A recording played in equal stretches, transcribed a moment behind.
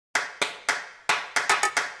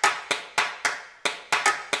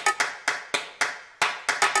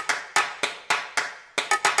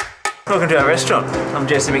Welcome to our restaurant. I'm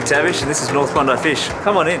Jesse McTavish and this is North Bondi Fish.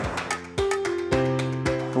 Come on in.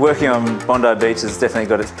 Working on Bondi Beach has definitely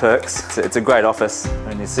got its perks. It's a great office.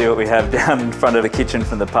 When you see what we have down in front of the kitchen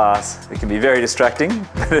from the past, it can be very distracting,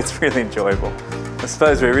 but it's really enjoyable. I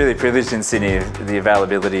suppose we're really privileged in Sydney with the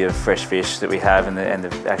availability of fresh fish that we have and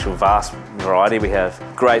the actual vast variety. We have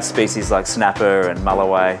great species like snapper and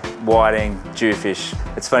mulloway, whiting, jewfish.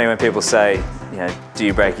 It's funny when people say, you know, do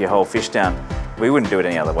you break your whole fish down? We wouldn't do it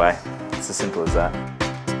any other way. It's as simple as that.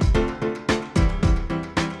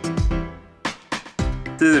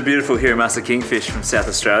 This is a beautiful Hiramasa kingfish from South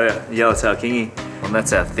Australia, yellowtail kingy. And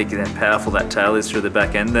that's how thick and powerful that tail is through the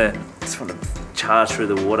back end there. It's want to charge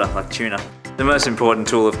through the water like tuna. The most important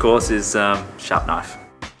tool, of course, is sharp knife.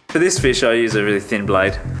 For this fish, I use a really thin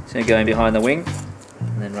blade. So go in behind the wing,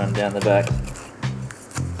 and then run down the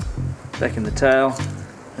back in the tail,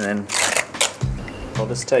 and then I'll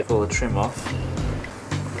just take all the trim off,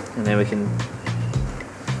 and then we can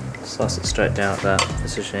slice it straight down like that, the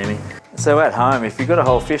sashimi. So at home, if you've got a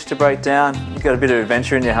whole fish to break down, you've got a bit of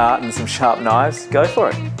adventure in your heart and some sharp knives, go for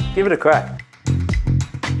it. Give it a crack.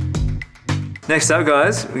 Next up,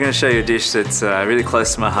 guys, we're going to show you a dish that's really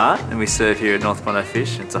close to my heart and we serve here at North Bondi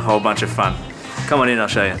Fish. It's a whole bunch of fun. Come on in, I'll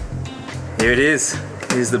show you. Here it is.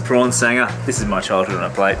 Here's the prawn sanger. This is my childhood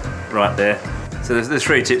on a plate, right there. So there's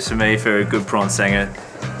 3 tips for me for a good prawn sanger.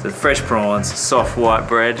 So fresh prawns, soft white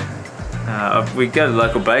bread. We go to the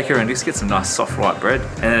local baker and just get some nice soft white bread.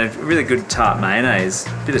 And then a really good tart mayonnaise.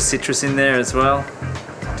 A bit of citrus in there as well.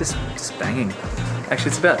 Just banging. Actually,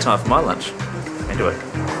 it's about time for my lunch. Into it.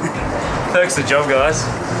 Perks the job, guys.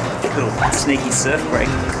 Little sneaky surf break.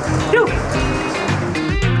 Yo.